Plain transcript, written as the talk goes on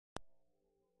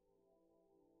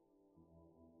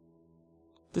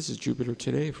This is Jupiter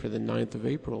Today for the 9th of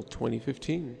April,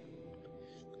 2015.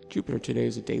 Jupiter Today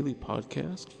is a daily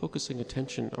podcast focusing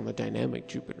attention on the dynamic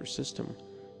Jupiter system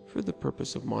for the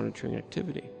purpose of monitoring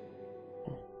activity.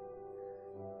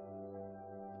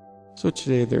 So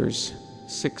today there's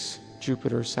 6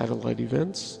 Jupiter satellite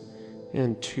events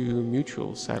and 2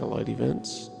 mutual satellite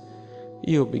events.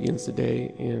 Io begins the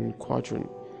day in quadrant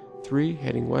 3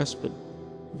 heading west, but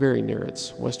very near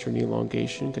its western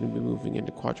elongation, going to be moving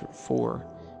into quadrant 4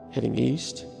 heading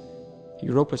east.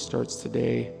 Europa starts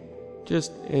today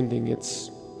just ending its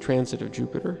transit of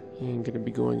Jupiter and going to be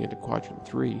going into quadrant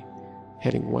 3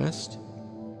 heading west.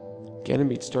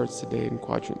 Ganymede starts today in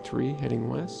quadrant 3 heading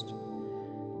west.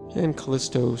 And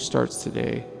Callisto starts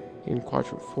today in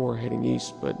quadrant 4 heading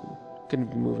east, but going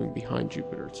to be moving behind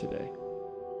Jupiter today.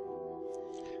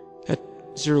 At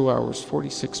 0 hours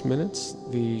 46 minutes,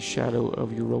 the shadow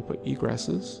of Europa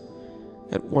egresses.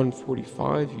 At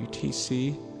 1:45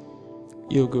 UTC,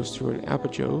 Io goes through an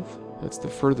apogee. That's the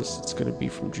furthest it's going to be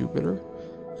from Jupiter.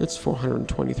 It's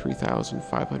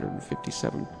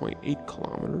 423,557.8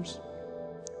 kilometers.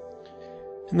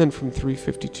 And then from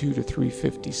 3:52 to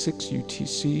 3:56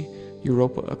 UTC,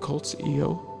 Europa occults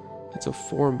Io. It's a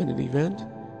 4-minute event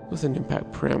with an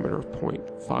impact parameter of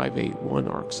 0.581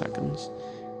 arcseconds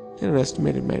and an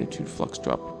estimated magnitude flux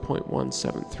drop of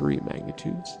 0.173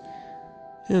 magnitudes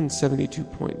and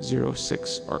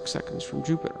 72.06 arcseconds from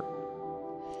Jupiter.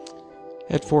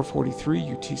 At 4:43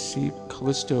 UTC,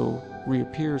 Callisto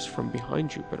reappears from behind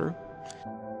Jupiter.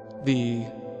 The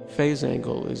phase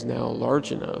angle is now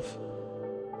large enough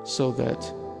so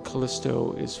that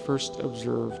Callisto is first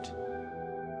observed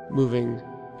moving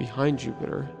behind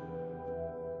Jupiter,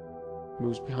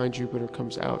 moves behind Jupiter,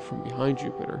 comes out from behind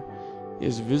Jupiter,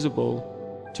 is visible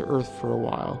to Earth for a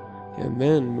while, and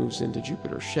then moves into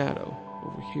Jupiter's shadow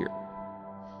over here.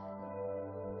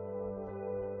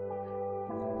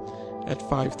 At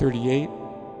 5:38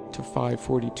 to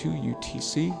 5:42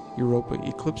 UTC, Europa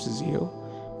eclipses Io.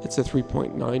 It's a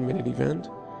 3.9-minute event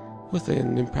with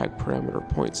an impact parameter of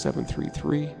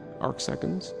 0.733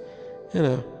 arcseconds and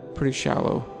a pretty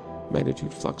shallow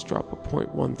magnitude flux drop of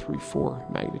 0.134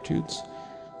 magnitudes,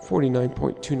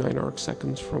 49.29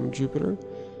 arcseconds from Jupiter,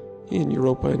 and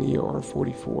Europa and Io are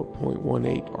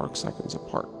 44.18 arcseconds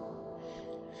apart.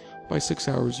 By 6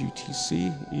 hours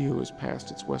UTC, Io has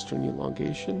passed its western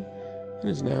elongation and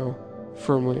is now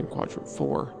firmly in quadrant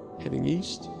 4 heading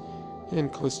east,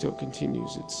 and Callisto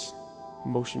continues its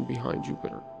motion behind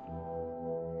Jupiter.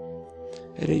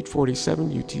 At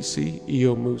 8:47 UTC,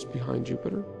 Io moves behind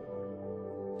Jupiter.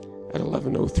 At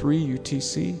 11:03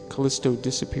 UTC, Callisto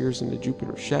disappears into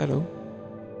Jupiter's shadow.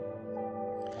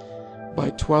 By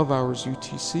 12 hours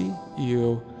UTC,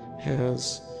 Io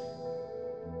has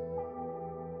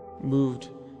moved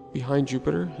behind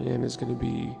Jupiter and is going to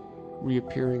be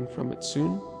reappearing from it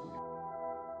soon.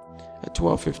 At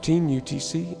 12:15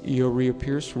 UTC, Io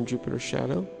reappears from Jupiter's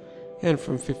shadow, and at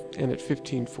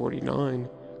 15:49,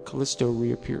 Callisto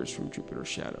reappears from Jupiter's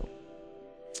shadow.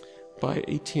 By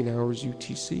 18 hours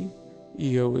UTC,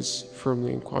 Io is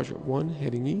firmly in quadrant 1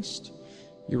 heading east.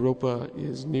 Europa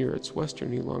is near its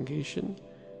western elongation,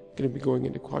 going to be going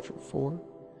into quadrant 4.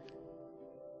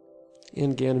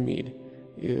 And Ganymede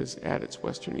is at its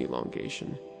western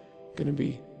elongation, going to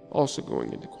be also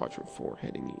going into quadrant 4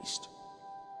 heading east.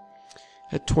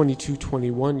 At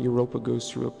 22:21, Europa goes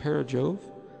through a perigove.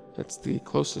 That's the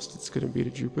closest it's going to be to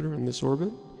Jupiter in this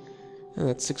orbit, and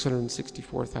that's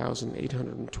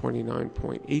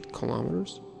 664,829.8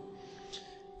 kilometers.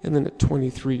 And then at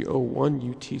 23:01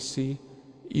 UTC,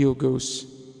 Io goes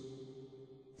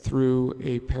through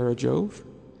a perigove,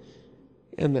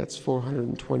 and that's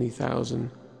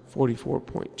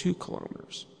 420,044.2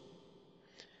 kilometers.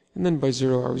 And then by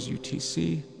 0 hours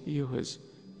UTC, Io has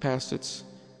passed its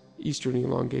eastern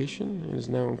elongation and is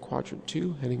now in quadrant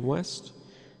 2 heading west.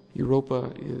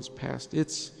 Europa is past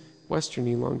its western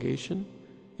elongation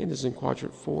and is in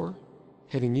quadrant 4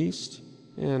 heading east,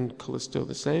 and Callisto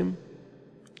the same,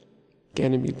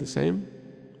 Ganymede the same,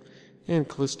 and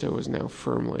Callisto is now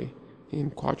firmly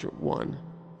in quadrant 1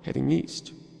 heading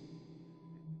east.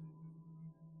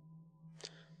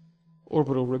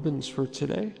 Orbital ribbons for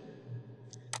today.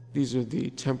 These are the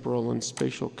temporal and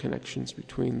spatial connections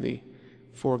between the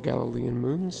 4 Galilean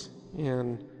moons,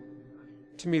 and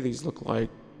to me these look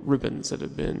like ribbons that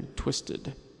have been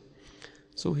twisted.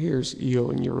 So here's Io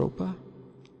and Europa,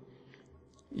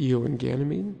 Io and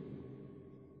Ganymede,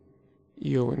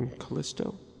 Io and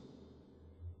Callisto,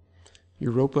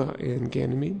 Europa and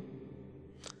Ganymede,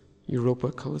 Europa,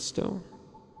 Callisto,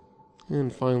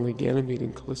 and finally Ganymede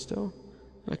and Callisto.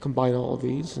 I combine all of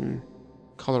these and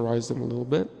colorize them a little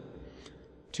bit.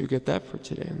 to get that for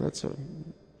today, and that's a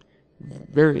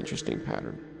very interesting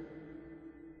pattern.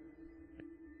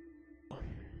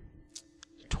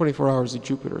 24 hours of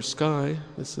Jupiter sky.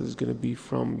 This is going to be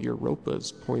from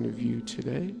Europa's point of view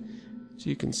today. So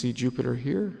you can see Jupiter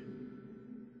here,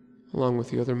 along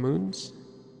with the other moons.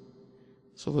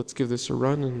 So let's give this a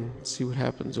run and see what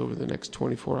happens over the next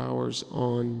 24 hours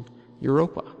on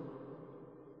Europa.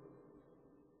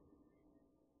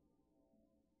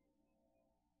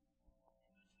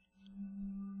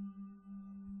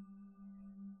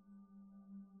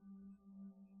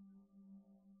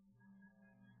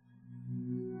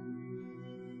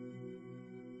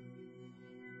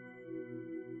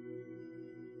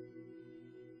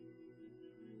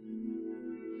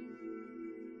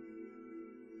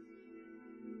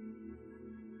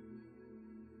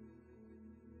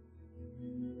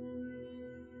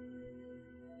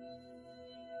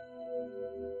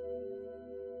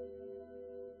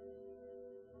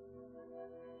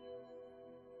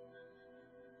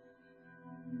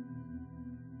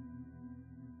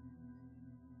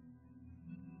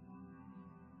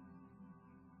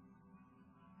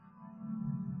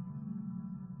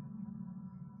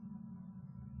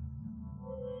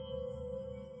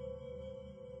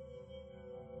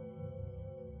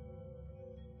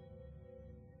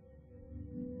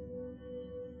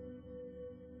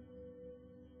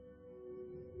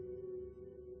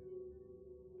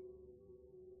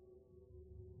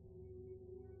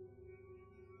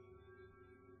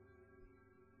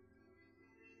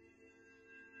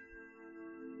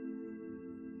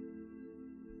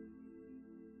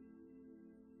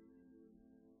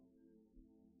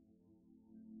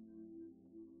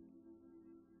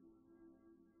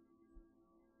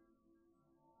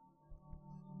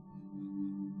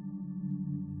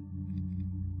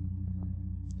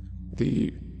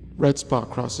 The red spot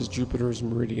crosses Jupiter's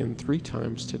meridian 3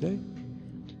 times today.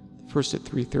 First at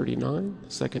 3:39,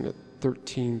 the second at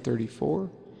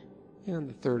 13:34, and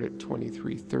the third at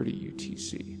 23:30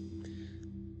 UTC.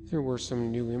 There were some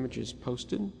new images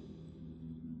posted.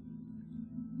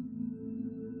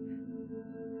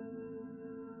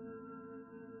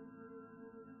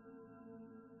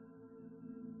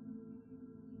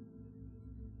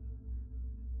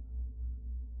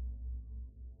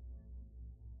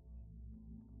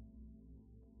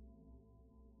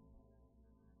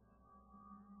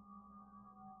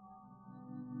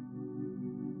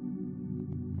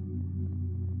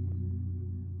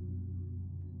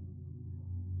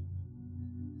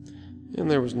 And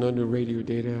there was no new radio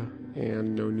data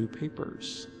and no new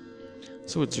papers.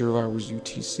 So at 0 hours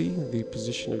UTC, the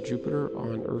position of Jupiter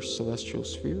on Earth's celestial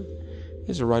sphere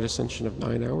is a right ascension of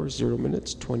 9 hours, 0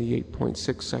 minutes,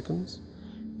 28.6 seconds,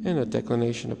 and a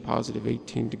declination of positive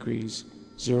 18 degrees,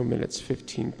 0 minutes,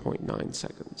 15.9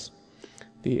 seconds.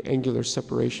 The angular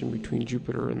separation between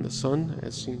Jupiter and the Sun,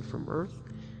 as seen from Earth,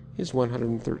 is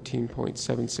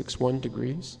 113.761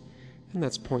 degrees, and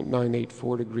that's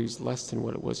 0.984 degrees less than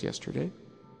what it was yesterday.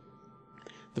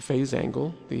 The phase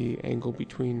angle, the angle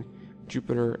between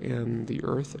Jupiter and the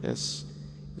Earth, as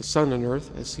the Sun and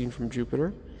Earth, as seen from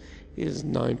Jupiter, is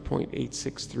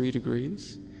 9.863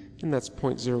 degrees, and that's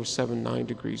 0.079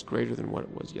 degrees greater than what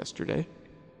it was yesterday.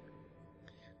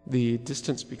 The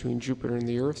distance between Jupiter and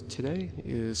the Earth today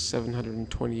is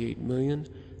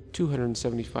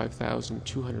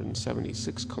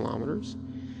 728,275,276 kilometers,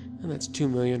 and that's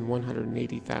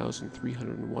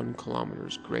 2,180,301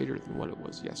 kilometers greater than what it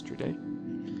was yesterday.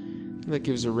 And that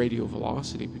gives a radial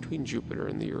velocity between Jupiter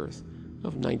and the Earth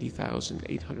of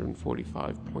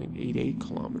 90,845.88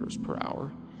 kilometers per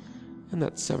hour, and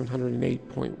that's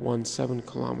 708.17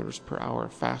 kilometers per hour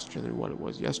faster than what it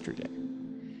was yesterday.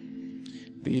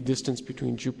 The distance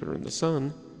between Jupiter and the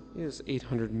Sun is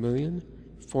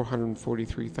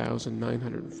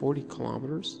 800,443,940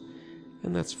 kilometers,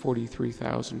 and that's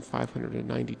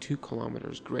 43,592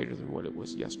 kilometers greater than what it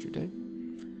was yesterday.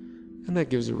 And that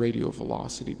gives a radial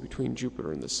velocity between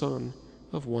Jupiter and the Sun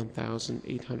of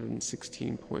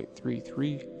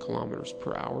 1,816.33 kilometers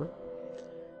per hour,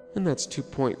 and that's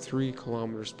 2.3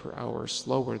 kilometers per hour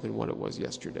slower than what it was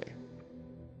yesterday.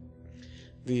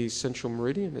 The central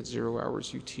meridian at 0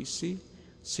 hours UTC,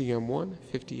 CM1,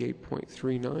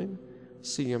 58.39,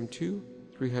 CM2,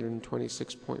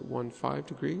 326.15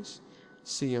 degrees,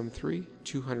 CM3,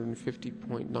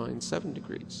 250.97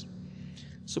 degrees.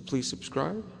 So please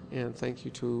subscribe, and thank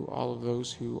you to all of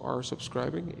those who are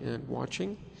subscribing and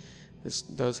watching. This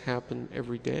does happen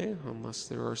every day, unless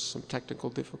there are some technical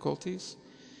difficulties.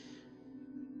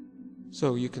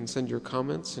 So you can send your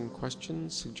comments and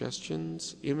questions,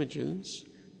 suggestions, images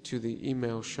to the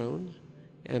email shown.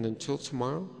 And until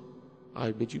tomorrow,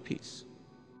 I bid you peace.